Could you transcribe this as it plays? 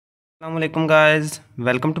Assalamualaikum guys,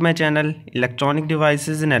 welcome to my channel Electronic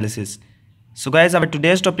Devices Analysis. So guys, our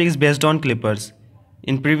today's topic is based on clippers.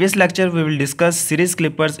 In previous lecture we will discuss series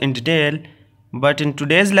clippers in detail, but in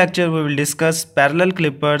today's lecture we will discuss parallel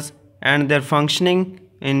clippers and their functioning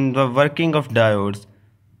in the working of diodes.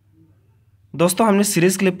 दोस्तों हमने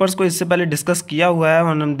series Clippers को इससे पहले discuss किया हुआ है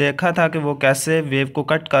और हमने देखा था कि वो कैसे वेव को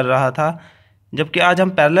कट कर रहा था, जबकि आज हम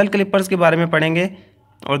पैरेलल क्लिपर्स के बारे में पढ़ेंगे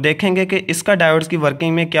और देखेंगे कि इसका डायोड्स की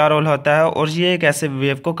वर्किंग में क्या रोल होता है और ये कैसे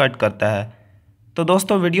वेव को कट करता है। तो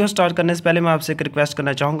दोस्तों वीडियो स्टार्ट करने से पहले मैं आपसे एक रिक्वेस्ट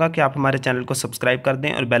करना चाहूँगा कि आप हमारे चैनल को सब्सक्राइब कर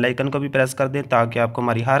दें और बेल आइकन को भी प्रेस कर दें ताकि आपको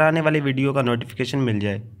हमारी हर आने वाली वीडियो का नोटिफिकेशन मिल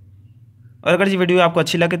जाए। और अगर ये वीडियो आपको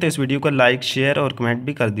अच्छी लगे तो इस वीडियो को लाइक, शेयर और कमेंट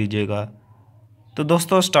भी कर दीजिएगा। तो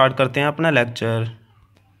दोस्तों स्टार्ट करते हैं अपना lecture.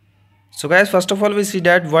 So guys, first of all we see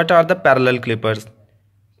that what are the parallel Clippers.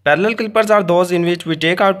 Parallel clippers are those in which we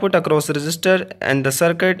take output across resistor and the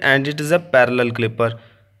circuit and it is a parallel clipper।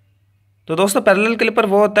 तो दोस्तों parallel clipper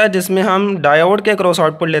वो होता है जिसमें हम diode के cross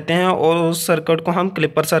output लेते हैं और उस सर्किट को हम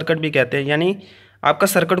क्लिपर सर्किट भी कहते हैं। यानी आपका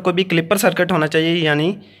सर्किट कोई भी क्लिपर सर्किट होना चाहिए,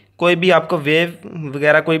 यानी कोई भी आपको वेव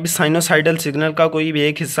वगैरह कोई भी साइनोसाइडल सिग्नल का कोई भी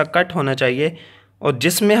एक हिस्सा कट होना चाहिए और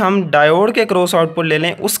जिसमें हम डायोड के क्रॉस आउटपुट ले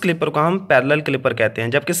लें, उस क्लिपर को हम पैरेलल क्लिपर कहते हैं।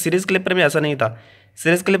 जबकि सीरीज़ क्लिपर में ऐसा नहीं था।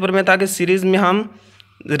 सीरीज़ क्लिपर में था कि सीरीज़ में हम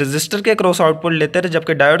रजिस्टर के क्रॉस आउटपुट लेते थे,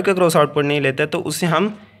 जबकि डायोड के क्रॉस आउटपुट नहीं लेते, तो उसे हम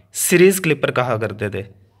सीरीज़ क्लिपर कहा करते थे।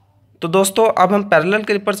 तो दोस्तों अब हम पैरेलल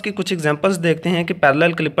क्लिपर्स की कुछ एग्जांपल्स देखते हैं कि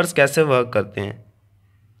पैरेलल क्लिपर्स कैसे वर्क करते हैं।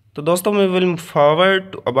 तो दोस्तों we will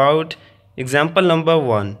forward about example number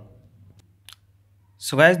 1।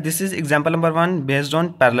 So guys, this is example number 1 based on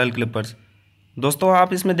parallel Clippers. दोस्तों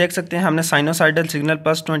आप इसमें देख सकते हैं हमने sinusoidal signal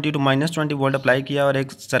 +20 to -20 volt apply किया और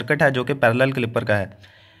एक सर्किट है जो कि पैरेलल क्लिपर का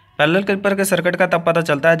है। पैरेलल क्लिपर के सर्किट का तब पता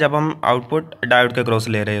चलता है जब हम आउटपुट डायोड के क्रॉस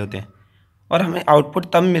ले रहे होते हैं, और हमें आउटपुट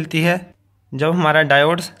तब मिलती है जब हमारा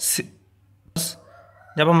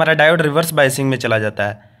डायोड रिवर्स बायसिंग में चला जाता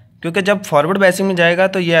है। क्योंकि जब फॉरवर्ड बायसिंग में जाएगा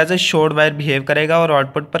तो ये as a short wire behave करेगा और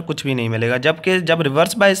आउटपुट पर कुछ भी नहीं मिलेगा, जबकि जब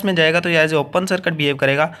रिवर्स बायस में जाएगा तो ये as a open circuit behave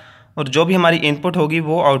करेगा और जो भी हमारी इनपुट होगी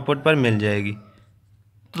वो आउटपुट पर मिल जाएगी।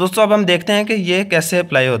 तो दोस्तों अब हम देखते हैं कि ये कैसे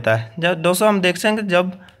अप्लाई होता है। जब दोस्तों हम देखते हैं कि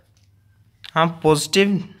जब हम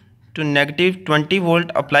positive to negative 20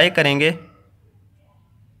 volt apply करेंगे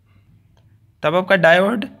तब आपका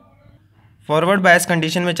डायोड फॉरवर्ड बायस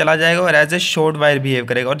कंडीशन में चला जाएगा और as a short wire behave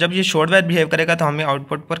करेगा, और जब ये शॉर्ट वायर बिहेव करेगा तो हमें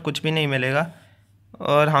आउटपुट पर कुछ भी नहीं मिलेगा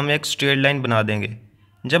और हम एक स्ट्रेट लाइन बना देंगे।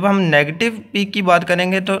 जब हम नेगेटिव पीक की बात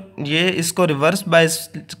करेंगे तो ये इसको रिवर्स बायस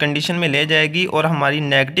कंडीशन में ले जाएगी और हमारी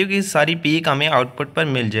नेगेटिव की सारी पीक हमें आउटपुट पर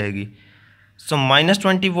मिल जाएगी। सो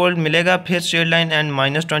 -20 वोल्ट मिलेगा, फिर straight line and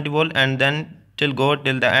 -20 volt and then till go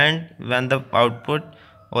till the end when the output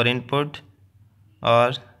or input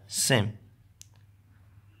are same.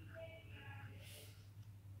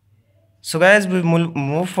 So guys, we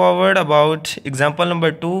move forward about example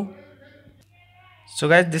number 2. So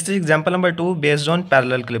guys, this is example number 2 based on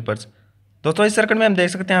parallel clippers. दोस्तों इस circuit में हम देख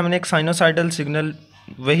सकते हैं हमने एक sinusoidal signal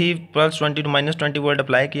वही +20 to -20 वोल्ट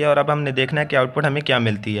अप्लाई किया और अब हमने देखना है कि आउटपुट हमें क्या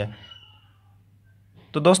मिलती है।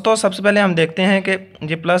 तो दोस्तों सबसे पहले हम देखते हैं कि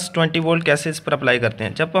ये +20 वोल्ट कैसे इस पर अप्लाई करते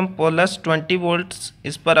हैं। जब हम +20 वोल्ट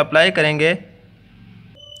इस पर अप्लाई करेंगे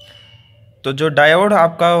तो जो डायोड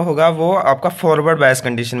आपका होगा वो आपका फॉरवर्ड बायस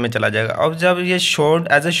कंडीशन में चला जाएगा। अब जब ये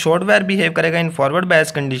as a short wire behave करेगा इन फॉरवर्ड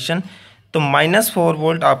बायस कंडीशन तो -4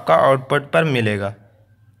 वोल्ट आपका आउटपुट पर मिलेगा।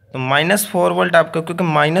 तो -4 वोल्ट आपका, क्योंकि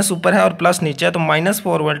माइनस ऊपर है और प्लस नीचे है, तो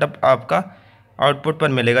 -4 वोल्ट आपका आउटपुट पर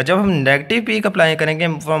मिलेगा। जब हम नेगेटिव पीक अप्लाई करेंगे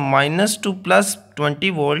फ्रॉम माइनस टू +20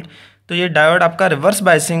 वोल्ट तो ये डायोड आपका रिवर्स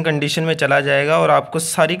बायसिंग कंडीशन में चला जाएगा और आपको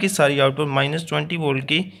सारी की सारी आउटपुट -20 वोल्ट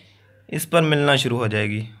की इस पर मिलना शुरू हो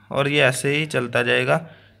जाएगी और ये ऐसे ही चलता जाएगा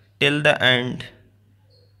till the end.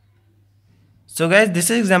 So guys,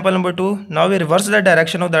 this is example number 2। Now we reverse the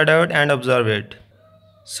direction of the diode and observe it.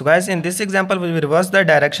 So guys, in this example we reverse the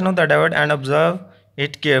direction of the diode and observe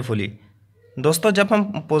it carefully. दोस्तों जब हम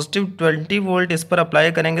positive 20 volt इस पर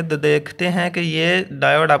apply करेंगे तो देखते हैं कि ये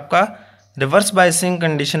डायोड आपका रिवर्स बायसिंग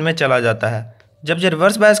कंडीशन में चला जाता है। जब ये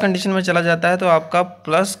रिवर्स बायस कंडीशन में चला जाता है तो आपका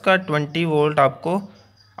प्लस का 20 वोल्ट आपको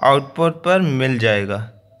आउटपुट पर मिल जाएगा।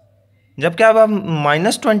 जबकि अब आप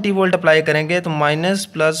 -20 वोल्ट अप्लाई करेंगे तो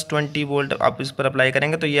 -+20 वोल्ट आप इस पर अप्लाई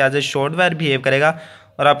करेंगे तो ये as a short wire behave करेगा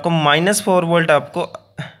और आपको -4 वोल्ट आपको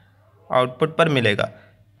आउटपुट पर मिलेगा।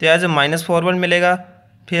 तो एज ए -4 वोल्ट मिलेगा,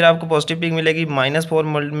 फिर आपको पॉजिटिव पीक मिलेगी, -4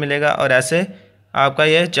 वोल्ट मिलेगा और ऐसे आपका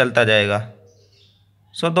ये चलता जाएगा।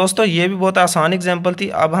 सो दोस्तों ये भी बहुत आसान एग्जांपल थी।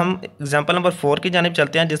 अब हम एग्जांपल नंबर 4 की जानिब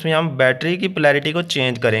चलते हैं जिसमें हम बैटरी की पोलैरिटी को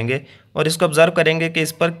चेंज करेंगे और इसको ऑब्जर्व करेंगे कि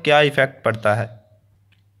इस पर क्या इफेक्ट पड़ता है।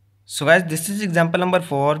 So guys, this is example number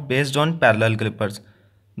 4 based on parallel Clippers.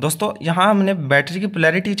 दोस्तों यहाँ हमने बैटरी की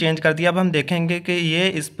पोलैरिटी चेंज कर दिया। अब हम देखेंगे कि ये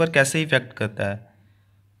इस पर कैसे इफ़ेक्ट करता है।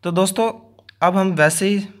 तो दोस्तों अब हम वैसे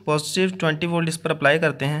ही पॉजिटिव 20 वोल्ट इस पर अप्लाई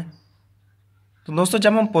करते हैं। तो दोस्तों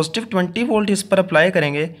जब हम पॉजिटिव 20 वोल्ट इस पर अप्लाई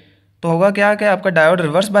करेंगे तो होगा क्या कि आपका डायोड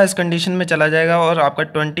रिवर्स बायस कंडीशन में चला जाएगा और आपका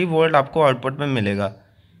 20 वोल्ट आपको आउटपुट में मिलेगा।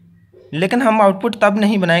 लेकिन हम आउटपुट तब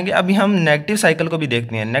नहीं बनाएंगे, अभी हम नेगेटिव साइकिल को भी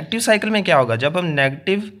देखते हैं। नेगेटिव साइकिल में क्या होगा, जब हम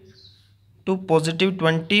negative to positive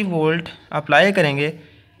 20 volt apply करेंगे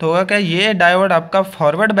तो होगा क्या, ये डायोड आपका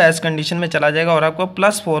फॉरवर्ड बायस कंडीशन में चला जाएगा और आपको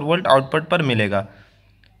 +4 वोल्ट आउटपुट पर मिलेगा।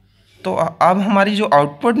 तो अब हमारी जो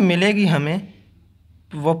आउटपुट मिलेगी हमें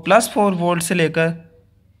वो +4 वोल्ट से लेकर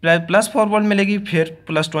 +4 वोल्ट मिलेगी, फिर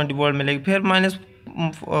 +20 वोल्ट मिलेगी, फिर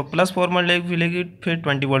 +4 वोल्ट मिलेगी, फिर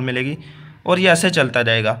 20 वोल्ट मिलेगी और ये ऐसे चलता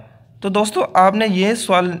जाएगा। तो दोस्तों आपने ये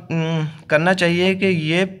सवाल करना चाहिए कि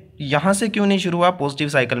ये यहाँ से क्यों नहीं शुरू हुआ पॉजिटिव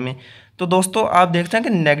साइकिल में। तो दोस्तों आप देखते हैं कि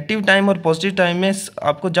नेगेटिव टाइम और पॉजिटिव टाइम में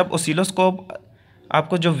आपको जब ऑसिलोस्कोप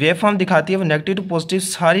आपको जो वेव फॉर्म दिखाती है वो नेगेटिव टू पॉजिटिव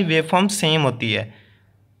सारी वेव फॉर्म सेम होती है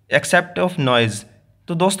एक्सेप्ट ऑफ नॉइज़।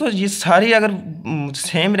 तो दोस्तों ये सारी अगर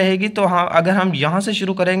सेम रहेगी तो हाँ, अगर हम यहाँ से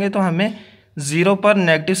शुरू करेंगे तो हमें 0 पर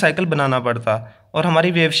नेगेटिव साइकिल बनाना पड़ता और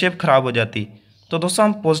हमारी वेव शेप ख़राब हो जाती। तो दोस्तों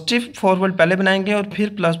हम पॉजिटिव 4 वोल्ट पहले बनाएंगे और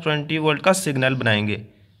फिर +20 वोल्ट का सिग्नल बनाएंगे।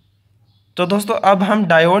 तो दोस्तों अब हम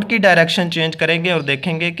डायोड की डायरेक्शन चेंज करेंगे और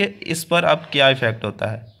देखेंगे कि इस पर अब क्या इफेक्ट होता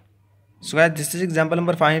है। So guys this is example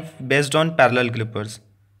number 5 based on parallel Clippers.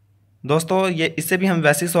 दोस्तों ये इससे भी हम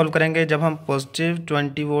वैसे ही सॉल्व करेंगे। जब हम पॉजिटिव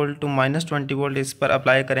 20 वोल्ट टू -20 वोल्ट इस पर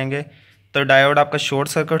अप्लाई करेंगे तो डायोड आपका शॉर्ट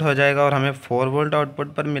सर्किट हो जाएगा और हमें 4 वोल्ट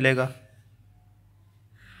आउटपुट पर मिलेगा।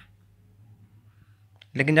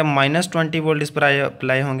 लेकिन जब -20 वोल्ट इस पर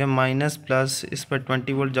अप्लाई होंगे, माइनस प्लस इस पर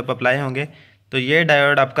 20 वोल्ट जब अप्लाई होंगे तो ये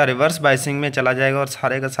डायोड आपका रिवर्स बाइसिंग में चला जाएगा और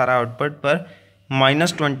सारे का सारा आउटपुट पर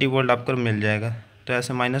 -20 वोल्ट आपको मिल जाएगा। तो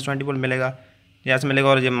ऐसे -20 वोल्ट मिलेगा, ये ऐसे मिलेगा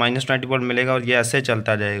और ये -20 वोल्ट मिलेगा और ये ऐसे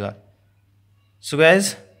चलता जाएगा। सो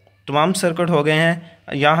गाइस तमाम सर्किट हो गए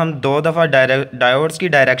हैं। या हम 2 दफ़ा डायोड्स की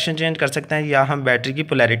डायरेक्शन चेंज कर सकते हैं या हम बैटरी की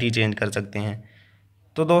पोलैरिटी चेंज कर सकते हैं।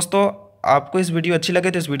 तो दोस्तों आपको इस वीडियो अच्छी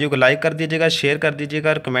लगे तो इस वीडियो को लाइक कर दीजिएगा, शेयर कर दीजिएगा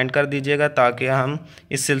और कमेंट कर दीजिएगा ताकि हम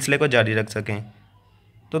इस सिलसिले को जारी रख सकें।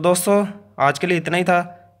 तो दोस्तों आज के लिए इतना ही था।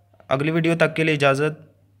 अगली वीडियो तक के लिए इजाज़त।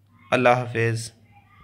 अल्लाह हाफिज़।